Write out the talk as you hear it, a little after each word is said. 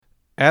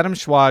Adam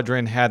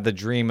Schwadron had the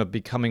dream of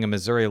becoming a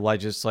Missouri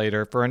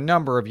legislator for a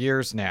number of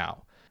years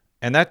now.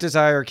 And that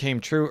desire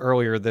came true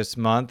earlier this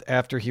month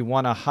after he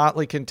won a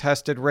hotly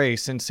contested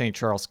race in St.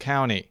 Charles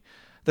County.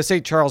 The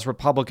St. Charles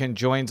Republican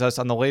joins us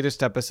on the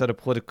latest episode of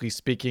Politically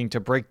Speaking to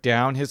break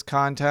down his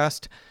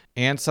contest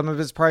and some of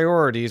his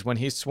priorities when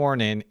he's sworn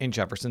in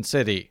Jefferson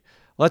City.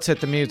 Let's hit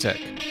the music.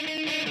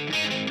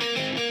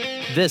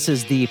 This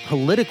is the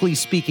Politically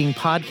Speaking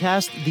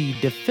podcast, the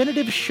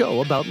definitive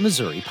show about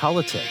Missouri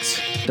politics.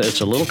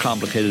 It's a little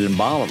complicated in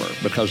Bolivar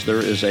because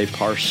there is a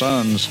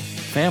Parsons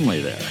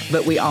family there.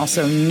 But we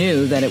also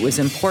knew that it was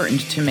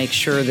important to make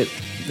sure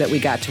that we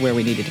got to where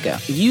we needed to go.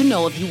 You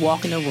know, if you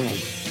walk in a room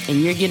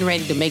and you're getting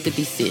ready to make a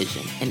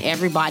decision and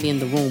everybody in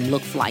the room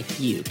looks like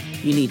you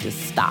need to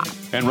stop.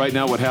 And right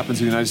now what happens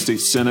in the United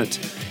States Senate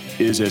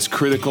is as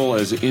critical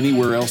as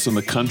anywhere else in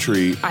the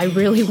country. I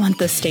really want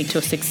the state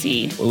to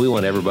succeed. Well, we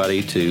want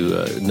everybody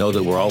to know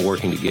that we're all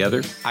working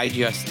together. I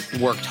just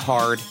worked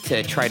hard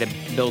to try to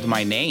build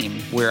my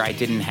name where I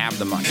didn't have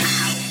the money.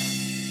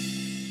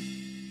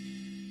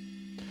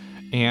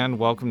 And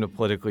welcome to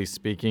Politically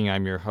Speaking.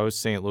 I'm your host,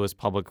 St. Louis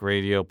Public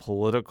Radio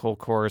political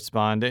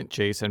correspondent,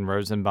 Jason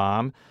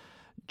Rosenbaum.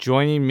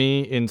 Joining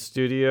me in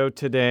studio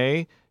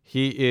today,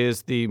 he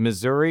is the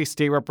Missouri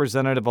State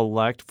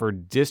Representative-elect for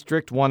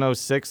District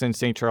 106 in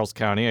St. Charles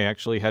County. I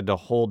actually had to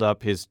hold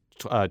up his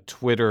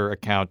Twitter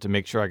account to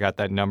make sure I got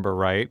that number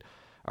right.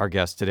 Our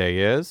guest today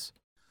is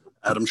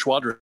Adam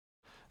Schwadron.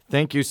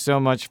 Thank you so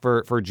much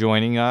for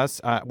joining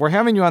us. We're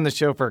having you on the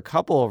show for a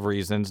couple of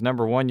reasons.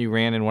 Number one, you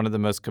ran in one of the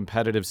most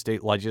competitive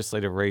state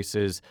legislative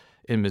races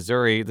in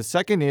Missouri. The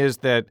second is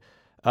that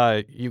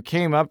you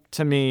came up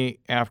to me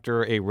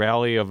after a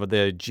rally of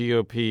the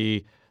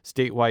GOP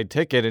statewide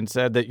ticket and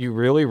said that you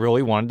really,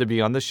 really wanted to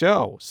be on the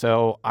show.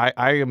 So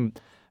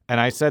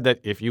I said that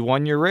if you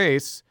won your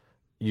race,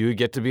 you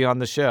get to be on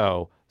the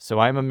show. So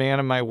I'm a man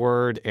of my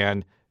word,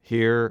 and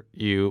here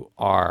you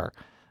are.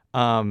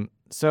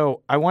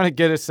 So I want to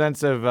get a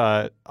sense of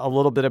a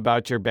little bit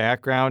about your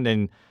background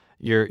and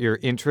your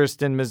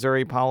interest in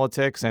Missouri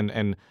politics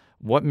and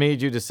what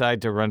made you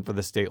decide to run for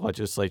the state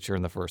legislature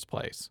in the first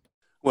place.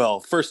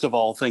 Well, first of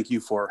all, thank you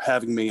for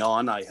having me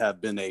on. I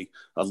have been a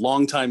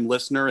longtime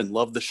listener and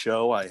love the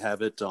show. I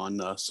have it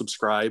on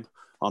subscribe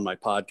on my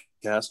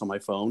podcast on my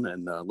phone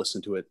and listen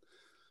to it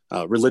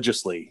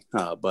religiously.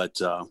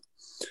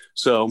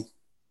 So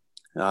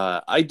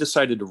I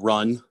decided to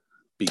run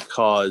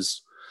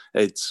because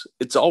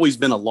it's always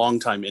been a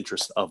longtime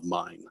interest of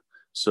mine.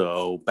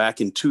 So back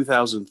in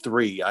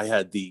 2003, I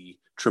had the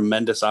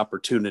tremendous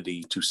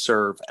opportunity to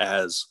serve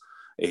as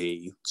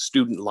a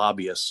student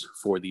lobbyist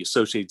for the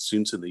Associated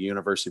Students in the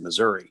University of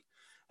Missouri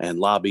and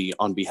lobby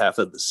on behalf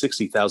of the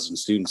 60,000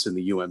 students in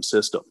the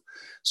system.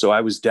 So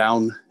I was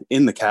down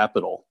in the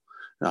Capitol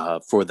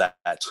for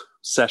that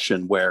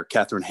session where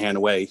Catherine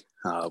Hanaway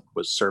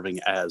was serving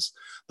as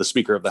the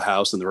Speaker of the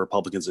House and the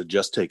Republicans had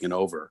just taken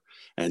over,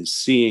 and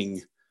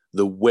seeing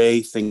the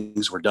way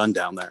things were done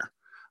down there.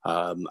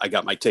 I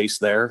got my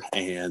taste there,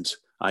 and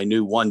I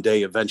knew one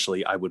day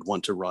eventually I would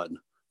want to run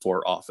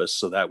for office,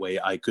 so that way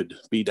I could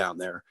be down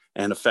there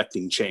and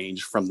affecting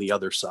change from the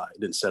other side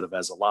instead of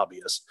as a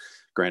lobbyist.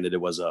 Granted,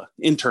 it was an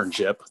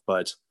internship,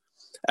 but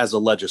as a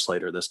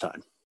legislator this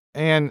time.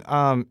 And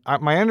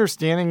my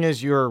understanding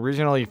is you're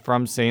originally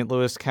from St.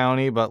 Louis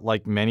County, but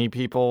like many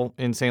people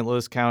in St.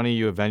 Louis County,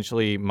 you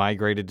eventually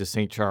migrated to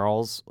St.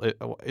 Charles.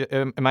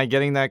 Am I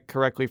getting that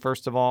correctly,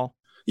 first of all?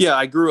 Yeah,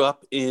 I grew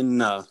up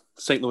in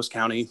St. Louis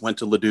County, went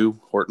to Ladue,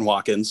 Horton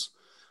Watkins,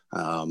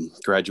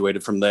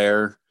 graduated from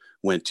there,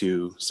 went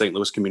to St.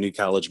 Louis Community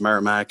College,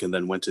 Merrimack, and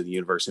then went to the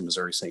University of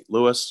Missouri, St.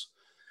 Louis,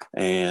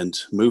 and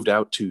moved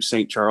out to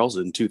St. Charles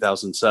in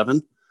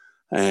 2007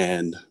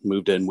 and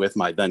moved in with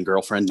my then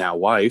girlfriend, now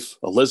wife,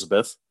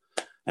 Elizabeth.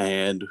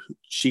 And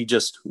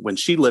when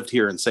she lived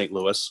here in St.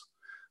 Louis,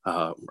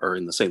 or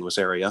in the St. Louis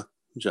area,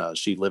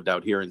 she lived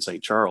out here in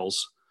St.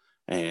 Charles.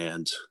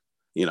 And,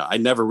 I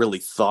never really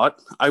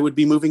thought I would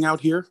be moving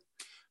out here,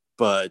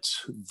 but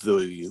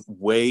the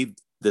way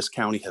this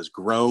county has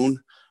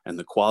grown and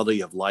the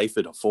quality of life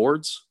it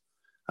affords,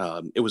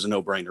 it was a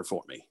no-brainer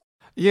for me.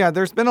 Yeah,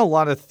 there's been a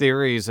lot of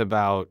theories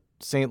about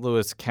St.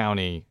 Louis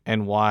County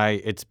and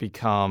why it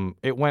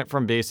went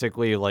from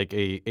basically like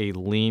a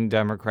lean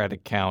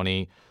Democratic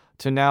county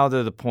to now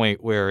to the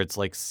point where it's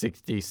like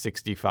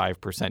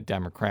 65%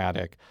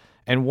 Democratic.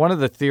 And one of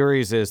the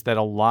theories is that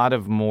a lot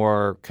of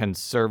more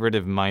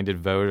conservative-minded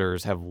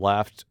voters have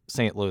left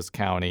St. Louis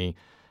County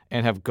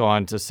and have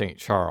gone to St.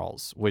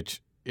 Charles, which,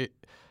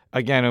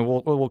 again, and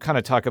we'll kind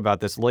of talk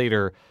about this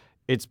later,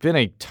 it's been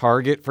a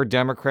target for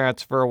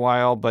Democrats for a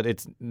while,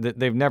 but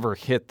they've never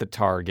hit the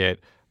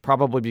target,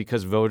 probably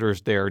because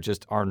voters there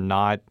just are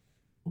not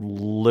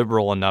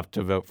liberal enough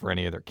to vote for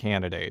any of their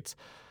candidates.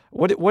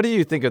 What do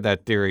you think of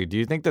that theory? Do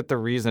you think that the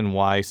reason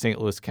why St.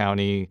 Louis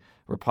County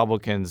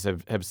Republicans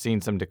have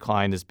seen some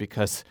decline is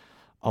because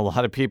a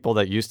lot of people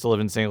that used to live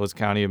in St. Louis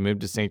County have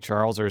moved to St.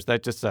 Charles, or is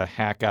that just a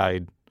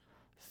hack-eyed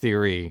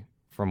theory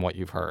from what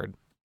you've heard?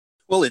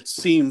 Well, it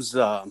seems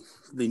the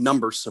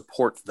numbers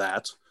support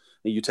that.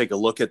 You take a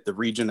look at the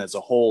region as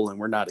a whole, and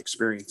we're not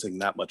experiencing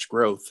that much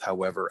growth.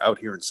 However, out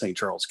here in St.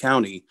 Charles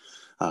County,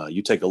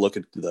 you take a look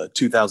at the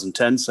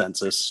 2010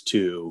 census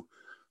to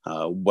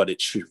what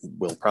it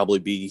will probably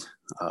be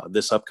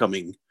this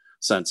upcoming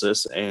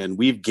census, and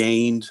we've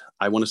gained,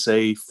 I want to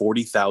say,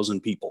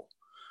 40,000 people.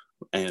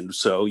 And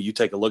so you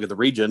take a look at the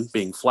region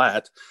being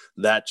flat,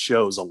 that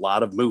shows a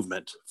lot of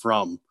movement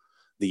from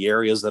the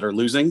areas that are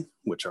losing,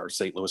 which are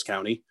St. Louis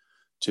County,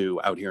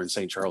 to out here in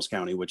St. Charles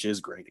County, which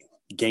is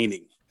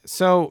gaining.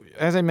 So,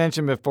 as I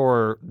mentioned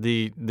before,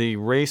 the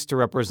race to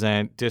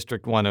represent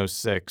District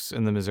 106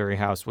 in the Missouri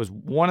House was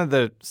one of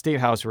the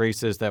state house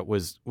races that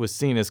was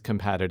seen as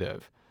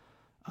competitive.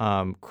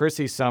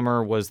 Chrissy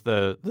Summer was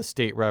the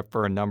state rep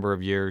for a number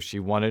of years. She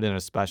won it in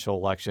a special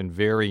election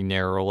very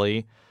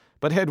narrowly,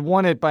 but had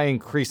won it by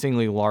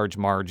increasingly large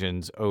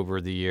margins over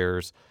the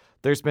years.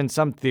 There's been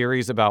some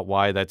theories about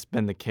why that's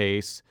been the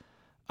case.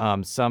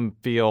 Some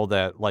feel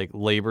that like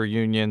labor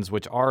unions,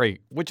 which are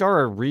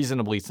a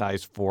reasonably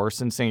sized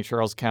force in St.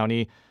 Charles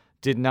County,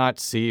 did not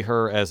see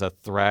her as a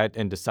threat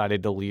and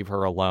decided to leave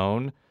her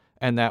alone,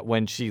 and that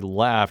when she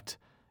left,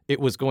 it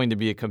was going to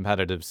be a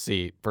competitive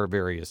seat for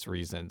various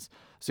reasons.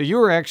 So you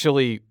were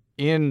actually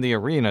in the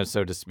arena,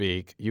 so to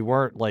speak. You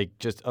weren't like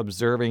just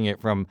observing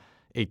it from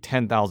a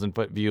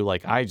 10,000-foot view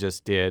like I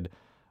just did.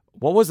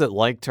 What was it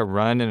like to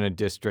run in a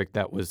district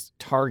that was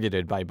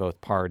targeted by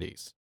both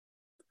parties?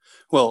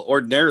 Well,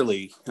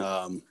 ordinarily,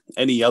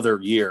 any other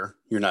year,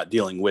 you're not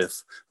dealing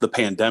with the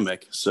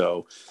pandemic.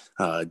 So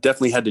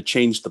definitely had to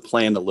change the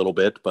plan a little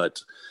bit.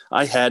 But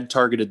I had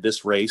targeted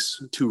this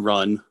race to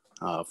run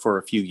for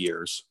a few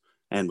years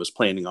and was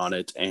planning on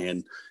it.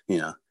 And,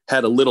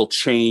 had a little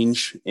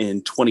change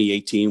in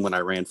 2018 when I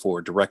ran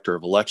for director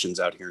of elections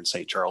out here in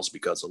St. Charles,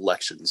 because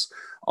elections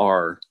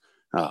are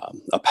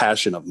a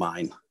passion of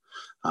mine.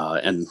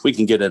 And we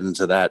can get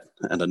into that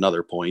at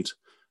another point.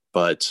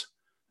 But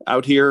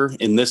out here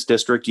in this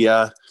district,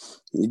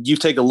 you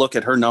take a look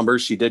at her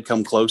numbers. She did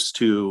come close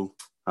to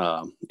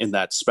in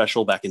that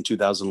special back in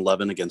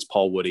 2011 against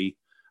Paul Woody.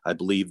 I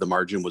believe the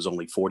margin was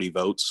only 40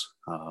 votes.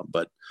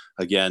 But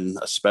again,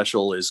 a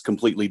special is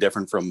completely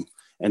different from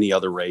any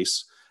other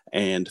race.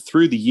 And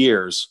through the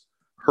years,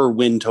 her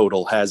win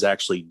total has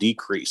actually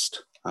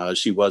decreased.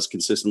 She was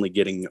consistently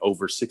getting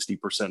over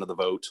 60% of the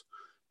vote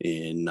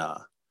in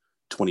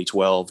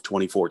 2012,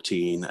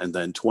 2014, and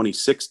then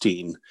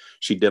 2016,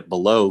 she dipped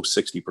below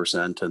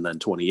 60%. And then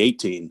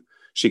 2018,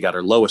 she got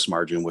her lowest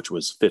margin, which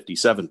was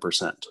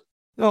 57%.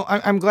 No,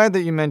 I'm glad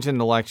that you mentioned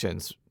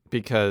elections,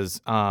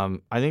 because I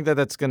think that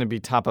that's going to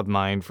be top of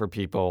mind for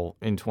people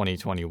in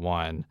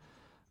 2021.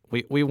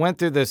 We went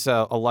through this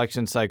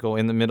election cycle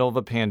in the middle of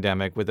a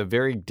pandemic with a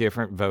very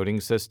different voting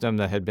system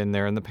that had been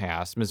there in the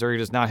past. Missouri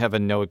does not have a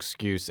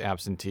no-excuse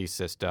absentee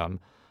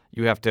system.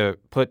 You have to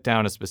put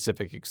down a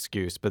specific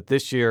excuse. But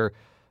this year,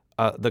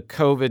 the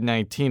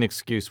COVID-19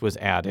 excuse was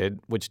added,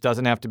 which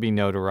doesn't have to be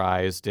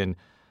notarized, and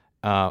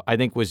I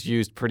think was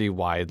used pretty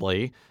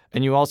widely.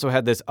 And you also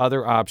had this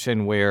other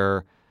option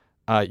where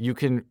you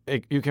can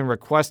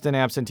request an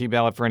absentee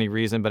ballot for any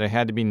reason, but it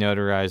had to be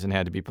notarized and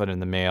had to be put in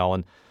the mail.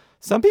 And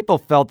some people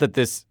felt that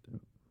this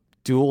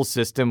dual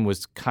system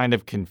was kind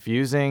of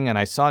confusing, and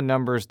I saw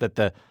numbers that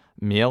the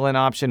mail-in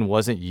option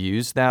wasn't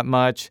used that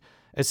much.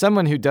 As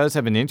someone who does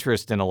have an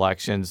interest in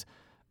elections,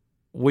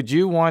 would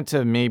you want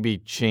to maybe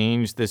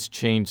change this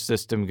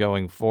system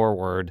going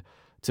forward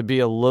to be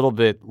a little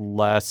bit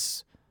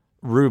less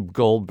Rube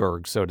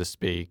Goldberg, so to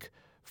speak,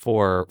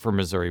 for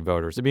Missouri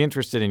voters? I'd be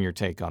interested in your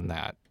take on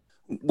that.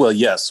 Well,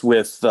 yes,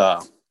 with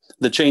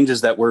the changes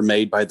that were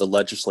made by the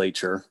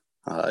legislature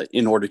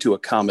in order to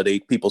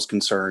accommodate people's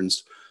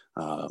concerns,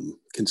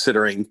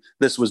 considering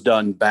this was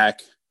done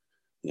back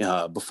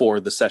before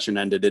the session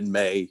ended in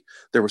May,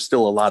 there were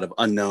still a lot of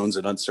unknowns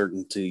and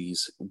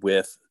uncertainties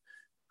with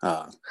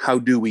how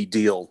do we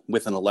deal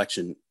with an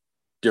election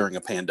during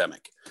a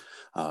pandemic.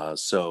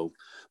 So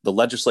the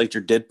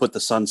legislature did put the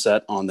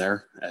sunset on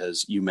there,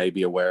 as you may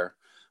be aware,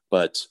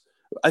 but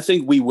I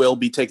think we will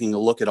be taking a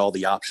look at all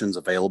the options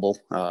available.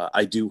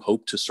 I do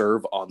hope to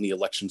serve on the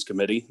elections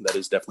committee. That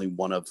is definitely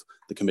one of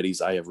the committees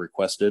I have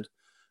requested.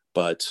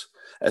 But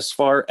as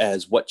far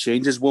as what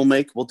changes we'll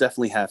make, we'll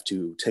definitely have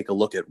to take a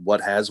look at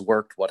what has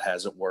worked, what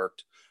hasn't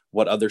worked,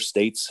 what other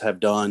states have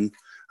done.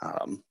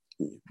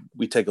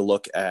 We take a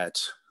look at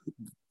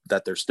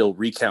that they're still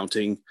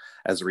recounting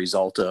as a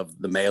result of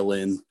the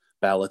mail-in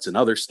ballots in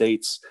other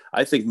states.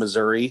 I think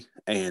Missouri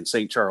and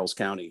St. Charles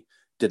County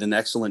did an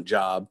excellent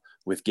job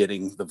with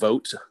getting the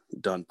vote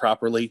done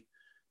properly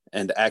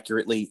and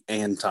accurately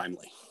and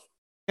timely.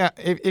 Yeah,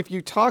 if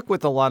you talk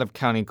with a lot of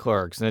county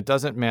clerks, and it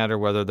doesn't matter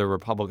whether they're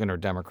Republican or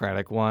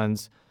Democratic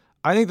ones,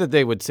 I think that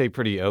they would say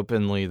pretty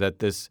openly that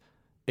this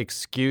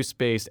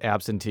excuse-based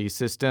absentee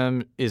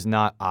system is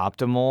not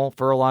optimal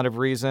for a lot of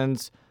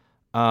reasons.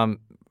 And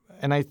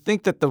I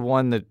think that the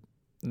one that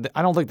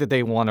I don't think that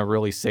they want to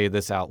really say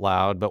this out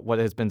loud, but what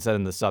has been said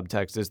in the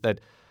subtext is that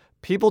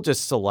people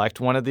just select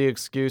one of the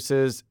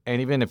excuses, and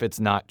even if it's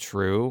not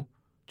true,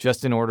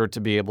 just in order to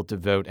be able to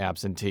vote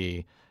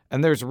absentee.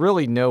 And there's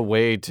really no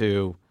way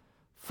to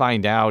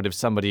find out if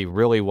somebody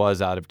really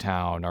was out of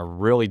town or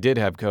really did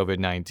have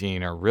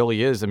COVID-19 or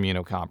really is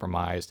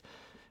immunocompromised.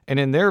 And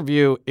in their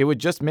view, it would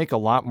just make a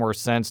lot more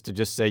sense to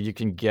just say you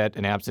can get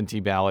an absentee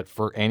ballot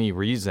for any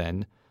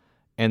reason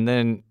and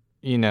then,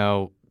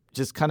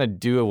 just kind of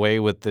do away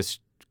with this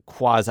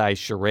quasi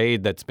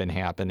charade that's been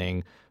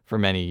happening for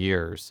many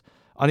years.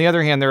 On the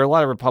other hand, there are a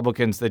lot of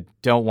Republicans that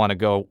don't want to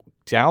go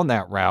down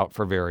that route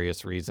for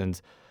various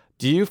reasons.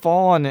 Do you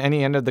fall on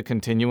any end of the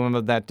continuum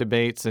of that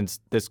debate, since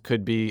this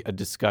could be a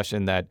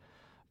discussion that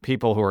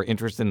people who are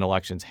interested in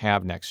elections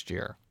have next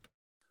year?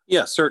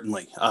 Yeah,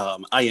 certainly.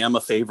 I am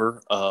a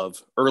favor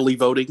of early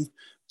voting,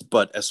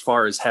 but as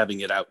far as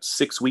having it out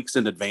 6 weeks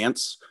in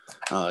advance,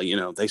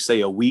 they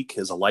say a week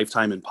is a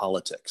lifetime in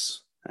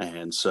politics.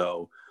 And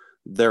so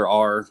there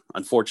are,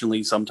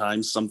 unfortunately,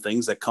 sometimes some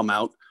things that come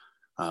out,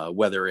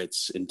 whether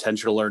it's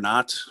intentional or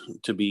not,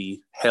 to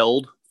be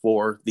held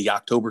for the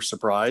October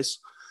surprise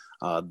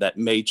that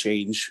may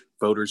change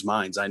voters'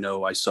 minds. I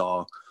know I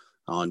saw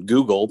on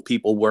Google,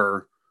 people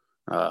were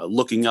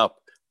looking up,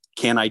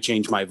 can I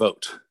change my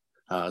vote?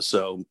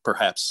 So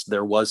perhaps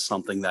there was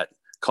something that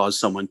caused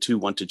someone to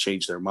want to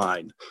change their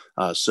mind.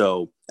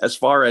 So as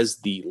far as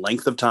the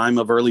length of time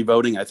of early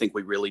voting, I think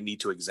we really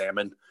need to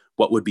examine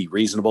what would be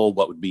reasonable,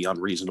 what would be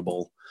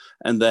unreasonable,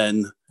 and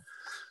then,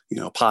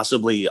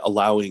 possibly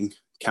allowing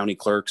county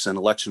clerks and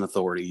election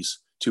authorities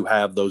to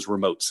have those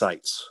remote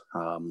sites,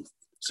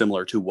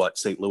 similar to what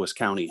St. Louis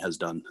County has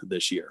done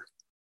this year.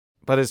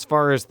 But as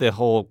far as the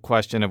whole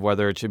question of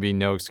whether it should be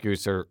no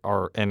excuse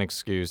or an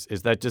excuse,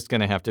 is that just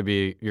going to have to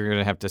be, you're going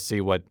to have to see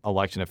what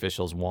election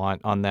officials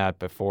want on that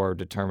before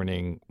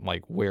determining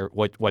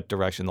what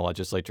direction the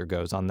legislature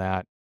goes on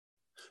that?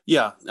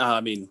 Yeah,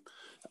 I'm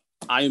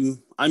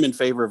in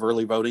favor of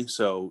early voting.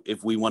 So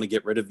if we want to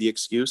get rid of the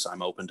excuse,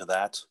 I'm open to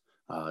that.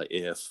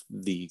 If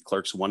the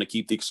clerks want to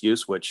keep the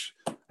excuse, which,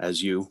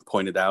 as you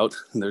pointed out,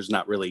 there's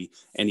not really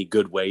any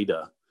good way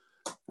to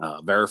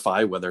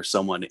verify whether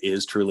someone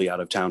is truly out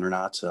of town or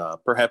not,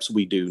 perhaps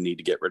we do need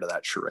to get rid of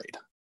that charade.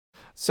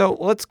 So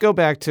let's go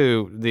back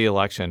to the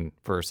election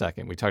for a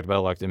second. We talked about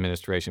elected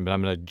administration, but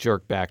I'm going to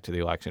jerk back to the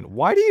election.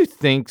 Why do you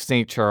think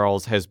St.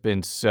 Charles has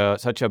been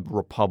such a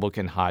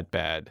Republican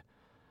hotbed?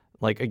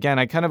 Again,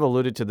 I kind of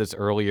alluded to this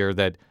earlier,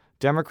 that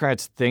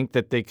Democrats think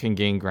that they can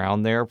gain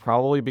ground there,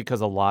 probably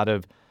because a lot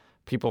of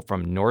people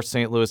from North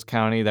St. Louis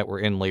County that were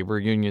in labor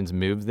unions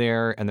moved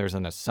there, and there's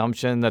an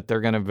assumption that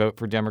they're going to vote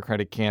for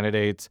Democratic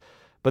candidates,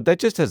 but that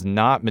just has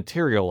not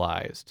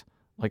materialized.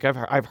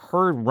 I've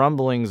heard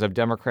rumblings of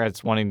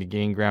Democrats wanting to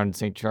gain ground in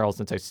St. Charles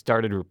since I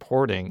started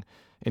reporting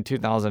in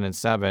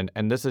 2007,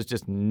 and this has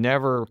just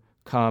never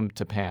come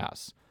to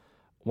pass.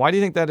 Why do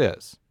you think that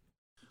is?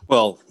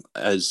 Well,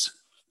 as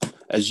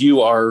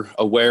you are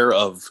aware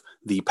of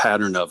the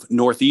pattern of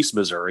Northeast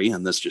Missouri,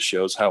 and this just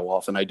shows how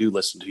often I do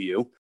listen to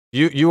you.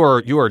 You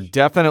are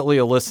definitely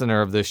a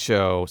listener of this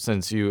show,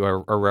 since you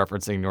are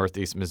referencing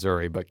Northeast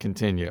Missouri, but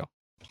continue.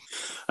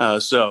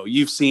 So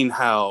you've seen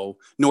how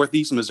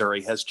Northeast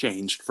Missouri has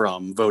changed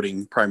from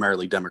voting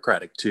primarily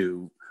Democratic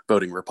to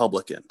voting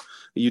Republican.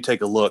 You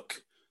take a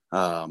look,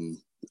 I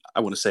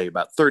want to say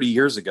about 30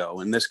 years ago,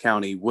 and this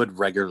county would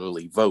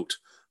regularly vote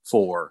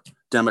for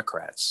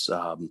Democrats.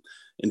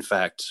 In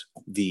fact,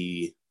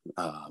 the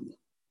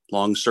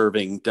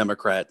long-serving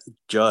Democrat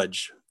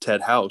judge,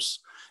 Ted House,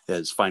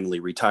 is finally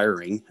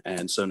retiring.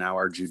 And so now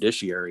our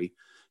judiciary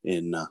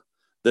in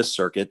this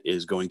circuit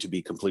is going to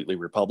be completely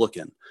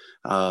Republican.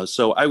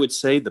 So I would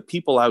say the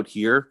people out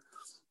here,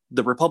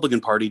 the Republican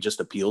Party just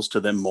appeals to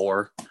them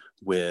more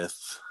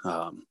with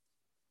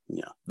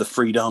the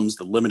freedoms,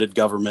 the limited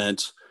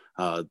government,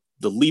 the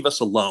leave us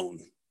alone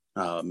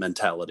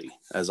mentality,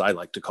 as I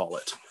like to call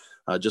it.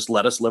 Just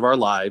let us live our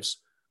lives.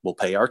 We'll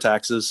pay our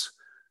taxes.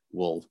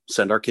 We'll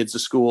send our kids to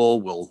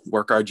school. We'll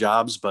work our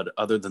jobs. But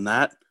other than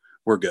that,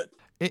 we're good.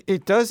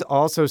 It does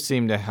also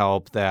seem to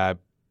help that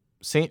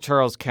St.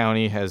 Charles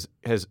County has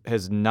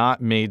not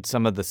made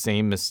some of the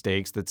same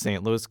mistakes that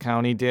St. Louis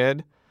County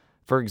did.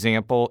 For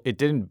example, it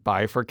didn't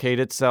bifurcate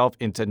itself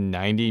into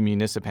 90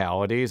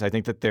 municipalities. I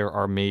think that there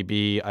are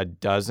maybe a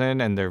dozen,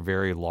 and they're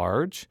very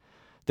large.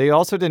 They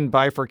also didn't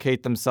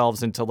bifurcate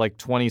themselves into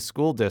 20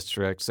 school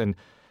districts. And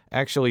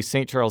actually,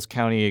 St. Charles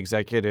County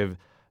Executive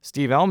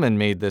Steve Ellman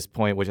made this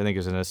point, which I think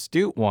is an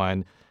astute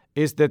one,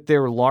 is that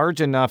they're large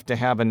enough to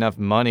have enough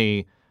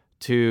money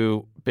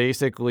to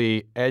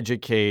basically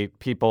educate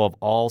people of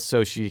all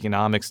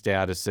socioeconomic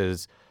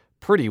statuses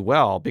pretty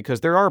well,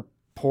 because there are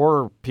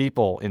poor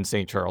people in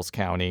St. Charles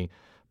County,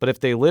 but if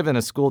they live in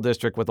a school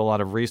district with a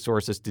lot of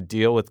resources to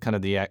deal with kind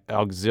of the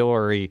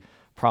auxiliary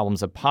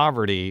problems of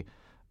poverty,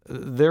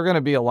 they're going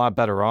to be a lot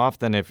better off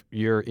than if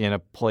you're in a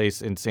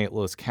place in St.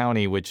 Louis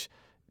County which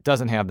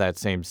doesn't have that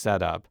same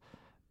setup.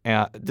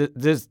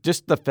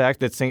 Just the fact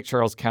that St.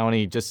 Charles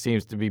County just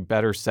seems to be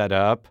better set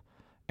up,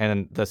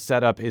 and the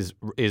setup is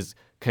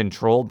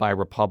controlled by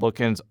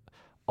Republicans,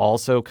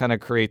 also kind of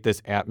create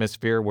this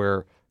atmosphere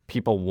where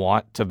people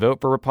want to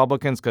vote for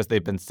Republicans because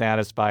they've been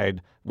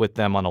satisfied with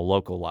them on a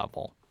local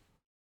level.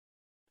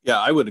 Yeah,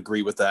 I would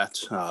agree with that.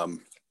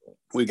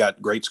 we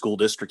got great school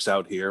districts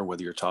out here,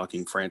 whether you're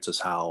talking Francis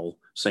Howell,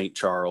 St.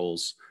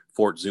 Charles,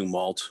 Fort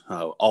Zumwalt,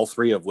 all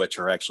three of which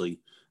are actually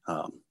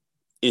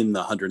in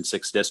the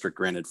 106th district.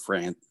 Granted,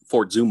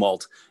 Fort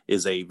Zumwalt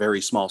is a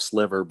very small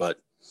sliver, but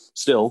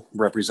still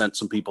represent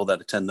some people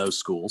that attend those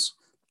schools.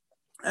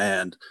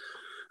 And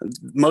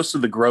most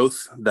of the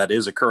growth that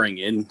is occurring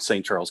in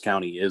St. Charles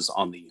County is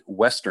on the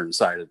western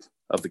side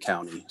of the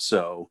county.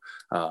 So,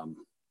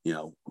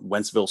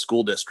 Wentzville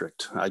School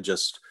District.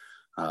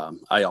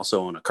 I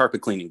also own a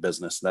carpet cleaning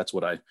business. That's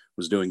what I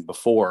was doing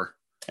before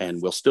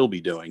and will still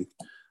be doing.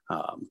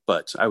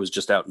 But I was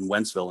just out in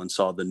Wentzville and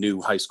saw the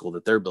new high school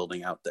that they're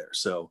building out there.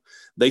 So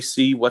they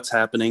see what's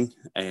happening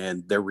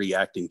and they're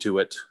reacting to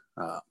it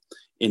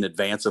in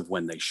advance of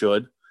when they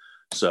should.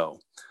 So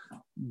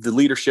the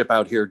leadership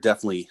out here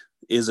definitely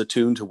is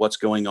attuned to what's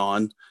going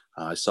on.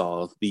 I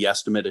saw the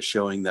estimate is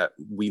showing that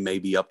we may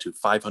be up to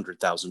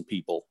 500,000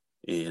 people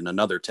in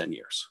another 10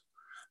 years.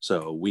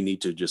 So we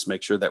need to just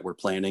make sure that we're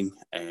planning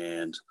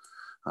and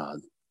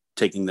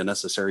taking the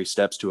necessary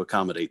steps to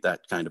accommodate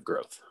that kind of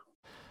growth.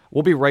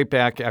 We'll be right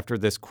back after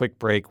this quick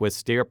break with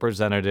State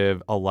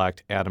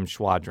Representative-elect Adam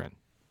Schwadron.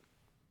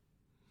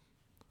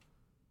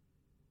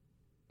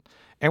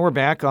 And we're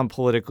back on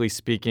Politically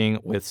Speaking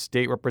with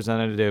State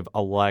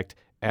Representative-elect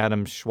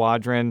Adam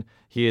Schwadron.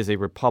 He is a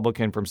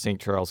Republican from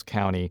St. Charles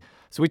County.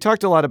 So we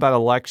talked a lot about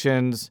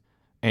elections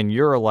and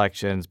your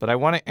elections, but I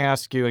want to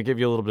ask you and give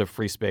you a little bit of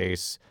free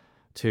space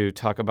to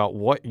talk about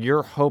what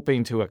you're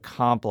hoping to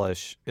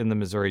accomplish in the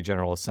Missouri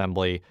General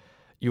Assembly.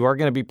 You are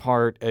going to be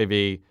part of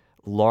a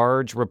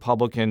large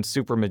Republican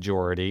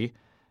supermajority,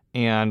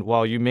 and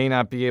while you may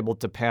not be able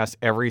to pass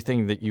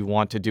everything that you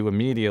want to do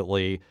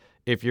immediately,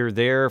 if you're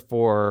there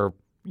for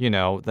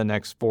the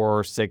next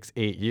 4, 6,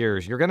 8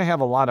 years, you're going to have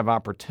a lot of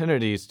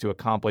opportunities to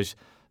accomplish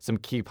some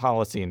key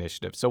policy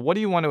initiatives. So what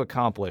do you want to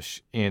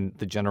accomplish in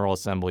the General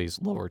Assembly's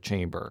lower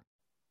chamber?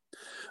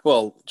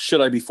 Well,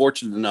 should I be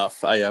fortunate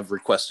enough, I have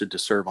requested to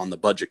serve on the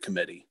Budget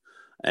Committee.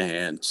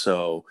 And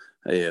so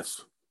if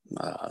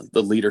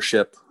the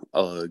leadership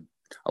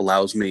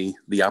allows me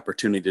the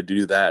opportunity to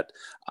do that,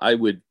 I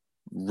would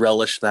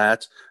relish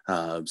that,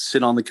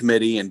 sit on the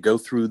committee and go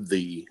through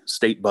the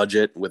state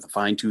budget with a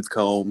fine-tooth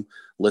comb,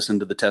 listen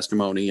to the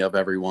testimony of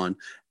everyone,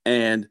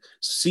 and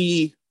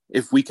see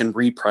if we can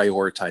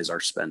reprioritize our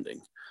spending.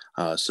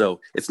 So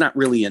it's not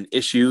really an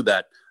issue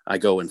that I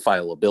go and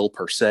file a bill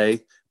per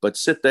se, but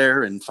sit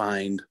there and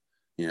find,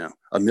 $1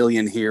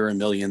 million here, $1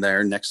 million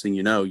there. Next thing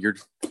you know,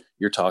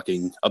 you're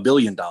talking $1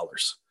 billion.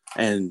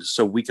 And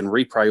so we can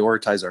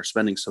reprioritize our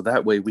spending so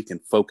that way we can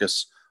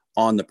focus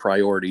on the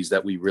priorities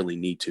that we really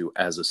need to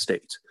as a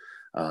state.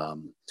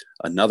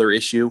 Another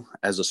issue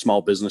as a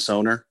small business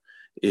owner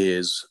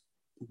is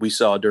we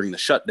saw during the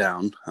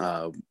shutdown,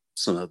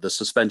 some of the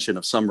suspension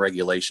of some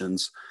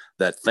regulations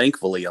that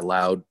thankfully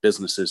allowed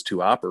businesses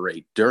to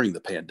operate during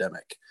the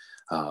pandemic.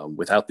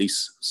 Without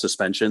these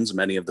suspensions,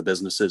 many of the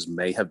businesses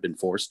may have been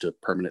forced to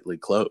permanently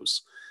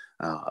close.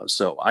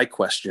 So I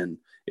question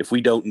if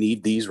we don't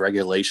need these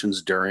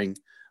regulations during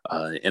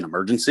an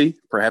emergency,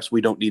 perhaps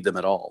we don't need them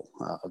at all.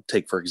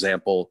 Take, for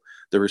example,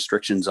 the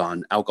restrictions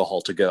on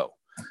alcohol to go.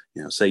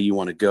 Say you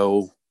want to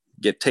go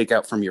get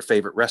takeout from your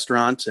favorite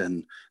restaurant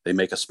and they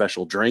make a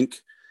special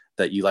drink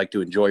that you like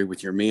to enjoy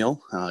with your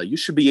meal. You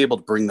should be able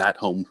to bring that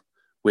home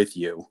with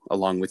you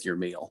along with your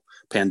meal,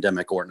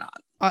 pandemic or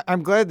not.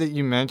 I'm glad that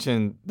you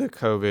mentioned the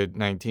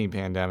COVID-19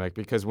 pandemic,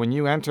 because when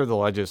you enter the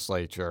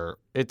legislature,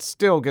 it's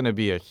still going to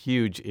be a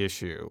huge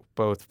issue,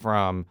 both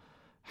from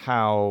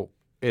how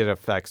it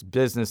affects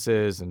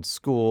businesses and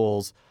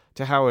schools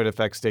to how it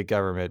affects state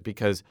government,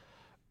 because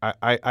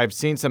I've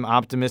seen some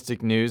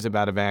optimistic news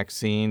about a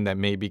vaccine that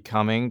may be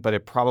coming, but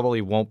it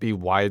probably won't be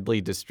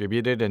widely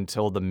distributed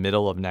until the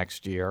middle of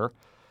next year.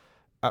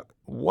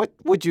 What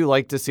would you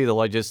like to see the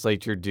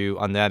legislature do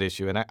on that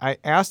issue? And I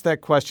asked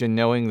that question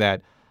knowing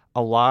that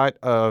a lot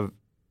of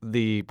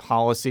the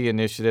policy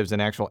initiatives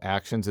and actual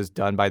actions is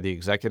done by the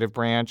executive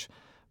branch,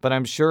 but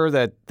I'm sure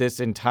that this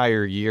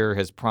entire year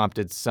has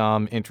prompted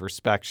some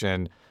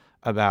introspection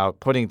about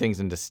putting things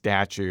into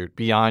statute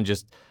beyond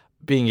just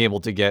being able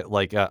to get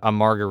like a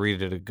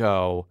margarita to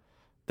go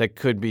that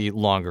could be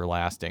longer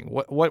lasting.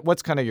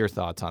 What's kind of your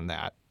thoughts on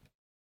that?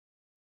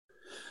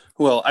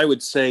 Well, I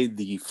would say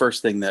the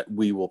first thing that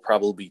we will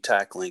probably be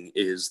tackling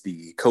is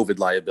the COVID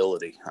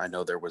liability. I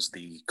know there was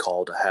the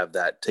call to have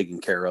that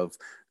taken care of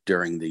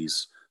during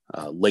these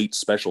late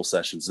special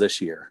sessions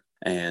this year.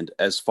 And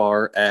as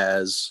far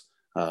as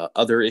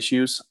other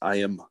issues,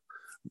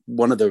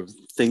 one of the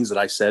things that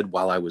I said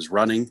while I was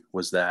running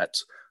was that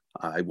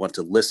I want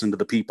to listen to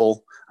the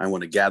people. I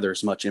want to gather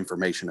as much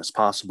information as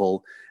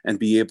possible and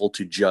be able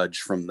to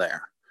judge from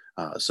there.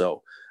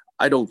 So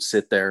I don't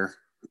sit there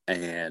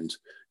and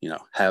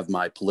have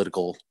my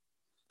political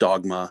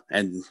dogma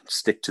and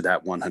stick to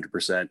that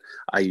 100%.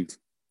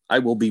 I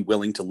will be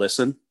willing to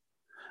listen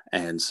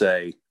and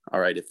say,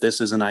 all right, if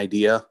this is an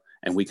idea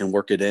and we can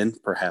work it in,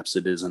 perhaps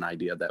it is an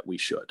idea that we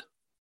should.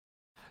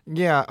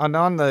 Yeah, and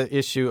on the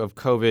issue of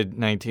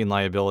COVID-19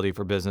 liability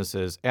for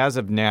businesses, as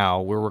of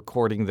now, we're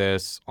recording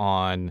this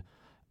on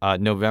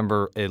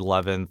November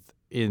 11th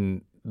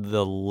in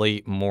the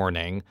late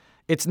morning.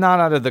 It's not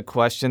out of the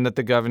question that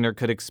the governor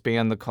could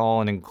expand the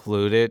call and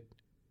include it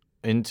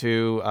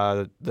into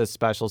the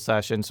special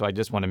session, so I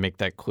just want to make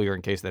that clear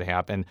in case that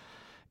happened.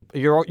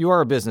 You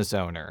are a business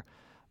owner.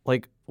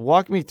 Like,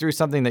 walk me through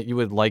something that you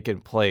would like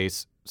in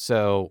place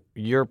so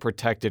you're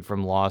protected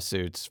from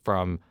lawsuits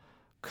from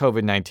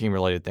COVID-19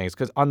 related things.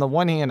 Because on the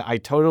one hand, I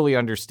totally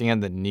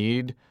understand the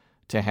need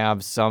to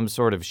have some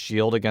sort of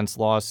shield against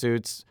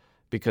lawsuits,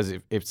 because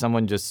if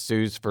someone just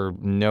sues for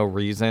no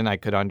reason, I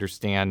could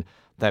understand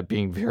that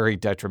being very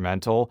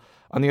detrimental.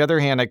 On the other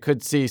hand, I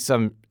could see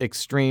some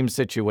extreme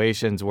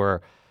situations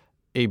where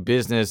a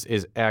business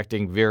is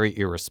acting very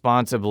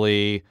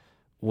irresponsibly,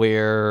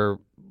 where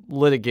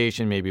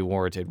litigation may be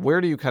warranted.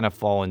 Where do you kind of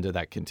fall into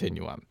that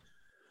continuum?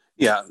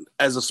 Yeah,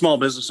 as a small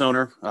business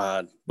owner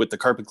with the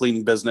carpet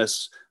cleaning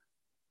business,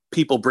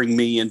 people bring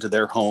me into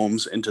their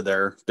homes, into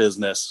their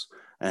business.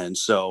 And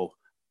so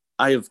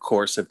I, of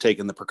course, have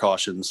taken the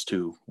precautions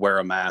to wear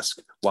a mask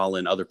while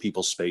in other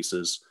people's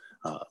spaces.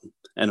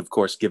 And, of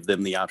course, give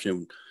them the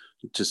option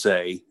to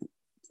say,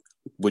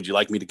 would you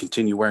like me to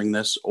continue wearing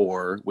this,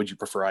 or would you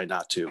prefer I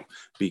not to?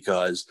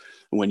 Because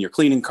when you're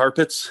cleaning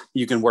carpets,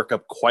 you can work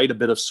up quite a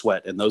bit of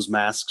sweat, and those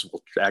masks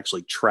will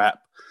actually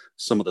trap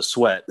some of the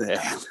sweat.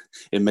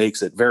 It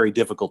makes it very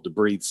difficult to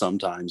breathe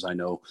sometimes. I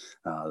know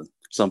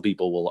some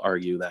people will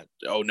argue that,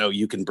 oh, no,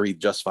 you can breathe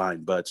just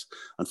fine. But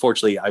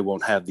unfortunately, I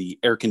won't have the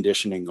air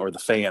conditioning or the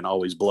fan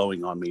always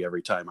blowing on me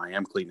every time I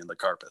am cleaning the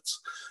carpets.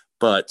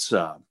 But,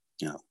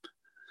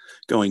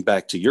 going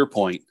back to your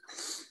point,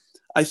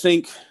 I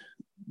think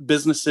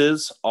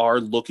businesses are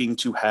looking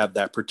to have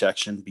that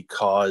protection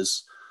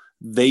because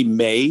they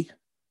may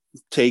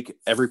take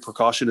every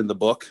precaution in the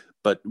book,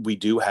 but we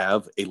do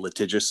have a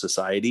litigious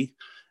society.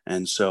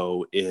 And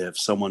so if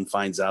someone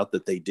finds out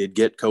that they did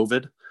get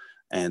COVID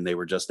and they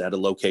were just at a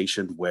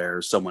location where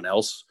someone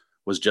else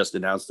was just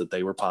announced that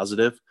they were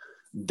positive,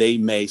 they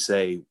may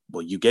say,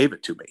 well, you gave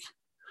it to me.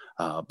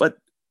 But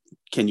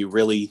can you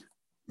really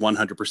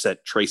 100%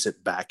 trace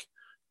it back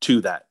to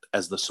that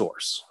as the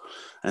source?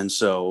 And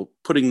so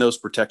putting those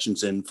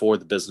protections in for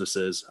the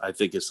businesses, I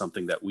think, is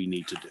something that we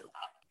need to do.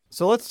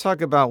 So let's talk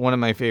about one of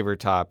my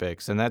favorite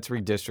topics, and that's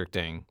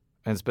redistricting,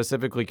 and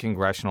specifically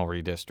congressional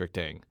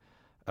redistricting.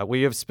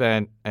 We have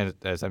spent,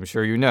 as I'm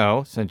sure you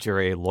know, since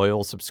you're a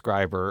loyal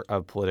subscriber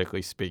of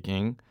Politically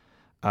Speaking,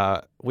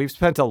 we've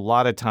spent a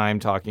lot of time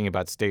talking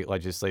about state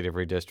legislative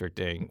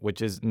redistricting,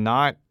 which is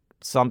not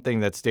something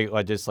that state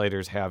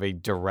legislators have a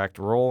direct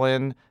role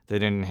in. They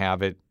didn't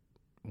have it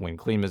when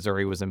Clean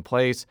Missouri was in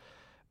place.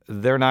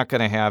 They're not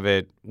going to have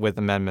it with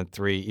Amendment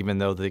 3, even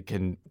though they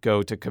can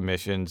go to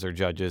commissions or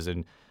judges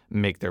and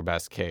make their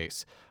best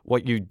case.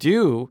 What you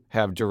do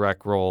have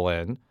direct role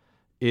in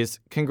is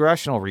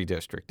congressional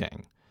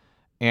redistricting.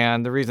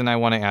 And the reason I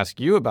want to ask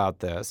you about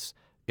this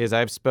is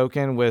I've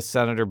spoken with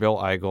Senator Bill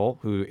Eigel,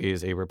 who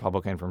is a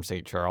Republican from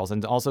St. Charles,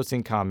 and also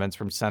seen comments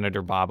from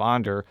Senator Bob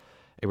Onder,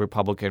 a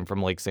Republican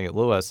from Lake St.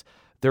 Louis.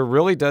 There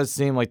really does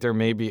seem like there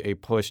may be a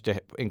push to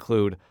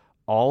include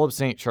all of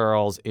St.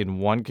 Charles in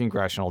one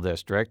congressional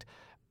district.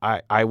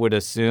 I would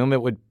assume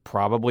it would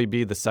probably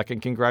be the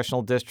 2nd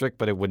congressional district,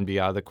 but it wouldn't be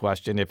out of the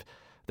question if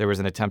there was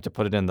an attempt to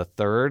put it in the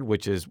 3rd,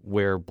 which is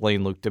where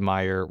Blaine Luke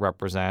DeMeyer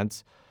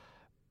represents.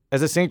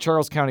 As a St.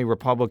 Charles County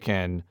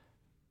Republican,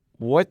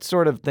 what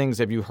sort of things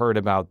have you heard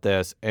about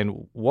this,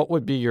 and what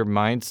would be your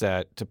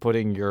mindset to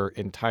putting your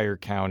entire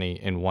county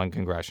in one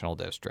congressional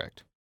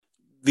district?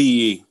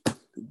 The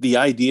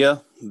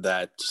idea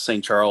that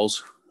St.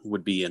 Charles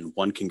would be in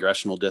one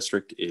congressional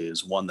district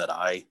is one that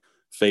I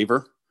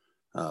favor.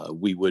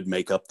 We would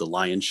make up the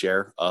lion's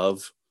share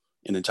of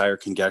an entire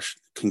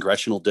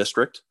congressional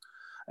district.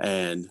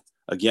 And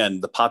again,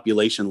 the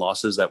population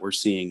losses that we're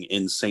seeing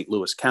in St.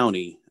 Louis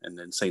County and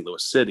in St.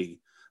 Louis City,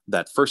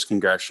 that 1st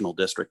congressional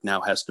district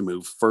now has to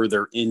move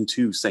further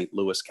into St.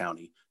 Louis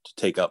County to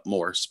take up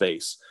more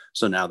space.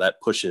 So now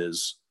that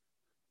pushes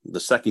the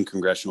 2nd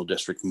congressional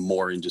district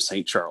more into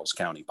St. Charles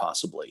County,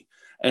 possibly.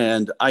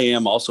 And I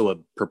am also a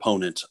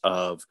proponent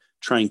of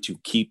trying to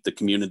keep the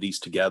communities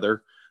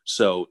together.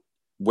 So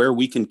where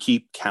we can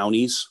keep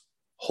counties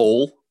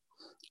whole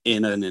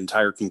in an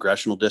entire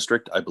congressional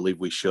district, I believe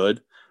we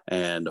should.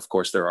 And of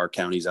course, there are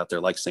counties out there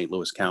like St.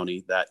 Louis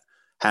County that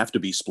have to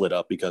be split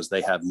up because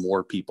they have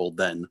more people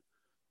than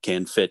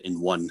can fit in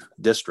one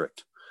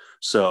district.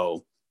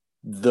 So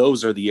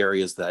those are the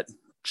areas that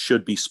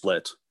should be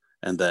split.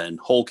 And then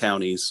whole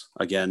counties,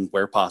 again,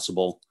 where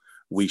possible,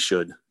 we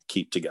should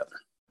keep together.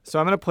 So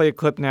I'm going to play a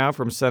clip now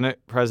from Senate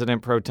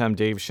President Pro Tem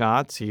Dave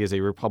Schatz. He is a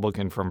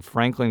Republican from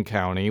Franklin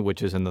County,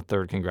 which is in the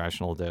 3rd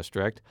congressional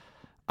district.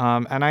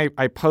 And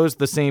I posed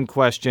the same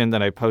question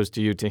that I posed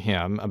to you to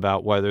him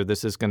about whether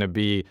this is going to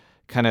be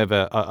kind of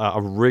a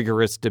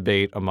rigorous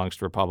debate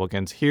amongst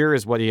Republicans. Here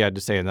is what he had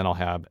to say, and then I'll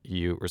have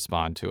you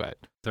respond to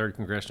it. 3rd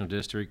Congressional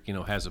District,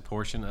 has a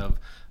portion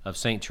of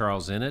St.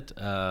 Charles in it.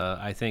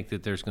 I think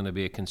that there's going to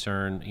be a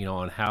concern,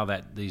 on how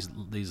that these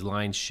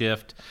lines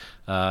shift,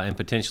 and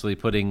potentially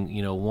putting,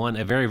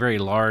 a very, very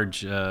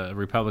large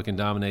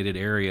Republican-dominated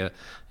area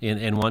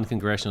in one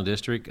congressional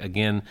district.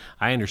 Again,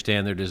 I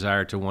understand their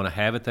desire to want to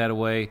have it that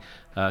way,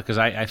 because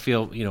I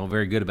feel,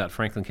 very good about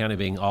Franklin County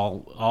being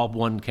all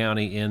one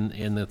county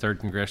in the 3rd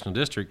Congressional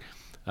District.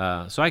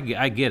 So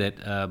I get it,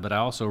 but I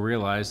also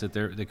realize that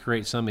they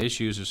create some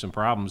issues or some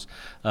problems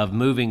of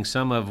moving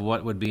some of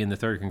what would be in the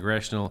 3rd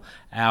Congressional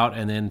out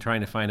and then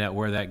trying to find out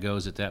where that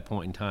goes at that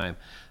point in time.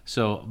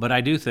 So, but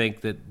I do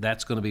think that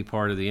that's going to be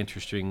part of the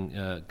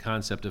interesting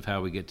concept of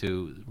how we get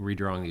to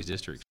redrawing these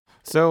districts.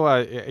 So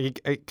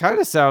it kind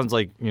of sounds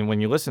like, when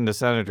you listen to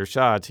Senator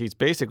Schatz, he's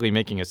basically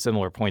making a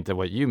similar point to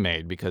what you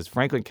made, because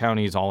Franklin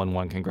County is all in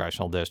one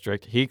congressional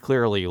district. He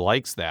clearly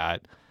likes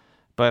that.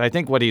 But I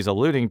think what he's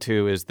alluding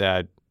to is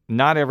that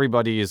not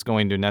everybody is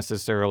going to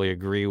necessarily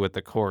agree with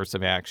the course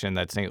of action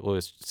that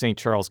St.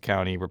 Charles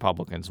County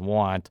Republicans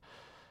want.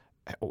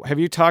 Have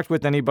you talked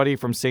with anybody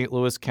from St.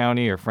 Louis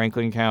County or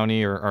Franklin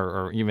County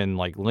or even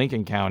like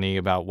Lincoln County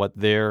about what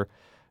their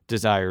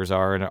desires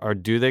are, or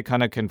do they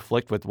kind of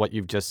conflict with what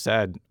you've just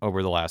said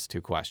over the last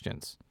two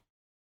questions?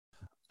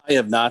 I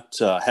have not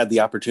had the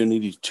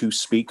opportunity to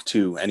speak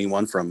to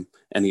anyone from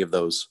any of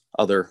those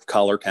other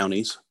collar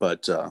counties,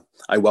 but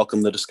I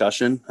welcome the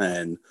discussion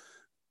and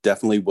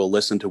definitely will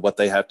listen to what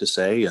they have to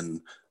say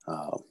and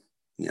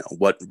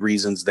what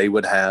reasons they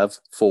would have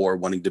for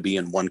wanting to be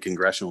in one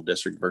congressional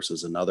district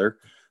versus another.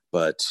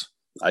 But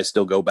I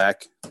still go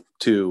back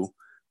to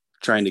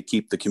trying to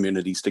keep the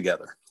communities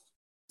together.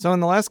 So in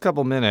the last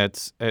couple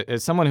minutes,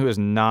 as someone who has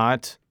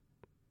not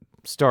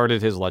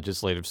started his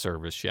legislative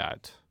service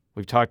yet,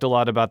 we've talked a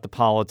lot about the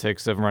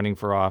politics of running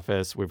for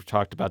office. We've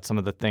talked about some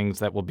of the things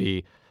that will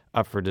be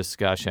up for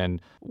discussion.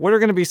 What are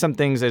going to be some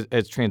things as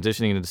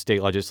transitioning into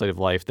state legislative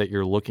life that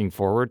you're looking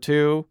forward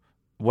to?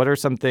 What are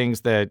some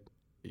things that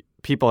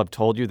people have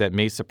told you that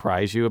may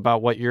surprise you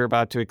about what you're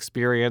about to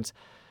experience?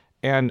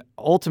 And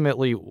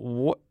ultimately,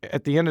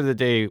 at the end of the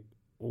day,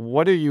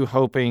 what are you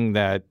hoping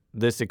that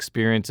this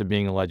experience of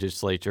being a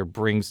legislator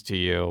brings to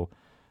you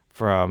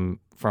from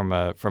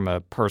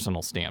a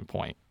personal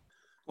standpoint?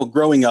 Well,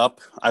 growing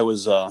up, I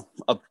was a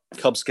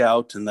Cub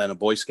Scout and then a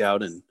Boy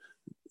Scout, and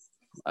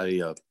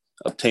I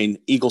obtained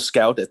Eagle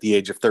Scout at the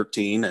age of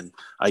 13, and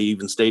I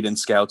even stayed in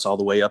Scouts all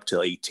the way up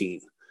to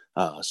 18.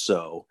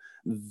 So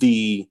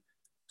the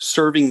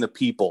serving the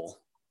people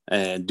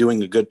and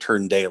doing a good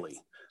turn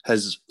daily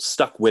has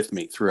stuck with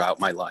me throughout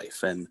my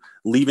life, and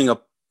leaving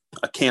a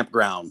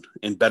campground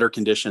in better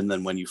condition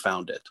than when you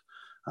found it.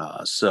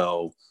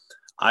 So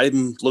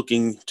I'm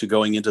looking to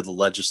going into the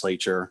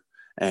legislature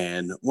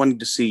and wanting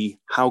to see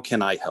how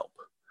can I help?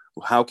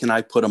 How can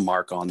I put a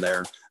mark on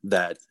there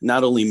that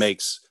not only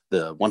makes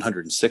the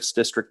 106th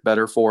district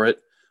better for it,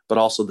 but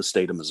also the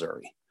state of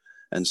Missouri?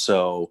 And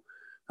so,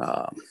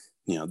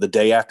 the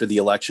day after the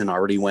election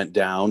already went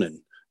down and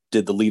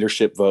did the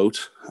leadership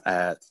vote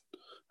at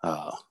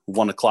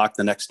 1 o'clock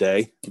the next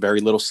day,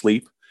 very little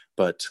sleep,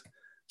 but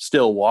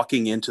still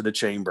walking into the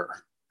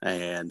chamber.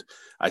 And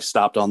I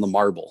stopped on the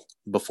marble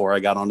before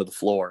I got onto the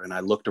floor, and I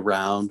looked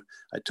around,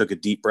 I took a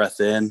deep breath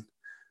in,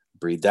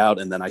 breathed out,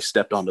 and then I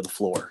stepped onto the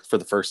floor for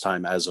the first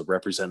time as a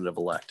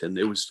representative-elect. And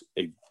it was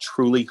a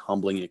truly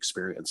humbling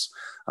experience,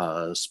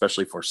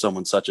 especially for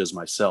someone such as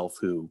myself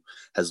who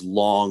has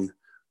long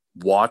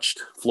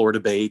watched floor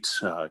debate,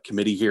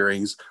 committee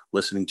hearings,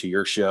 listening to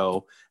your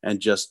show, and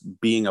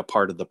just being a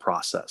part of the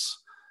process.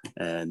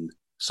 And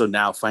so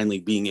now finally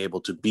being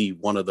able to be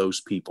one of those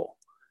people,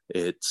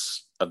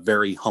 it's a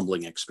very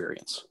humbling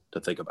experience to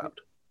think about.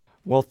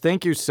 Well,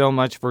 thank you so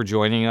much for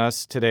joining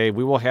us today.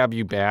 We will have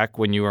you back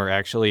when you are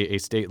actually a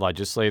state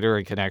legislator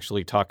and can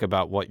actually talk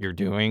about what you're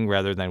doing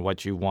rather than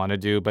what you want to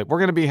do. But we're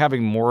going to be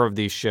having more of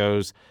these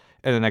shows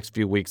in the next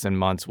few weeks and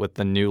months with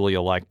the newly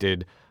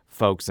elected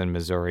folks in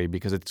Missouri,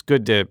 because it's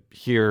good to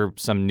hear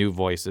some new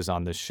voices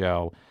on this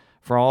show.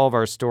 For all of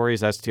our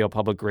stories,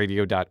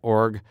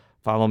 stlpublicradio.org.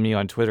 Follow me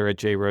on Twitter at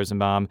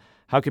 @JRosenbaum.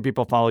 How can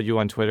people follow you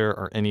on Twitter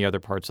or any other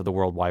parts of the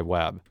World Wide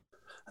Web?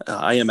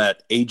 I am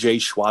at AJ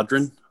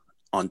Schwadron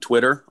on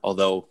Twitter,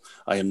 although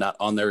I am not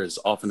on there as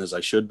often as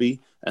I should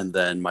be. And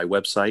then my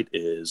website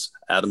is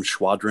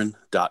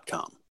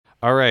adamschwadron.com.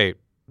 All right.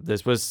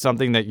 This was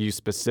something that you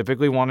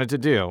specifically wanted to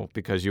do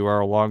because you are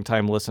a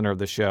longtime listener of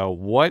the show.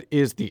 What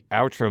is the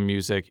outro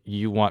music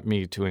you want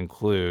me to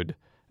include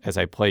as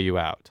I play you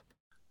out?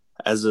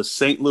 As a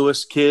St.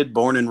 Louis kid,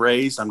 born and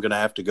raised, I'm going to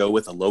have to go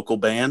with a local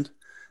band.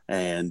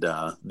 And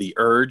The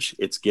Urge,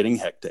 It's Getting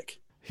Hectic.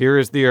 Here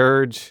is The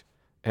Urge.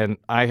 And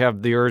I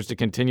have the urge to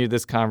continue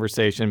this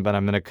conversation, but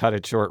I'm going to cut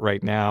it short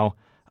right now.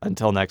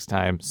 Until next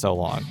time, so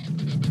long.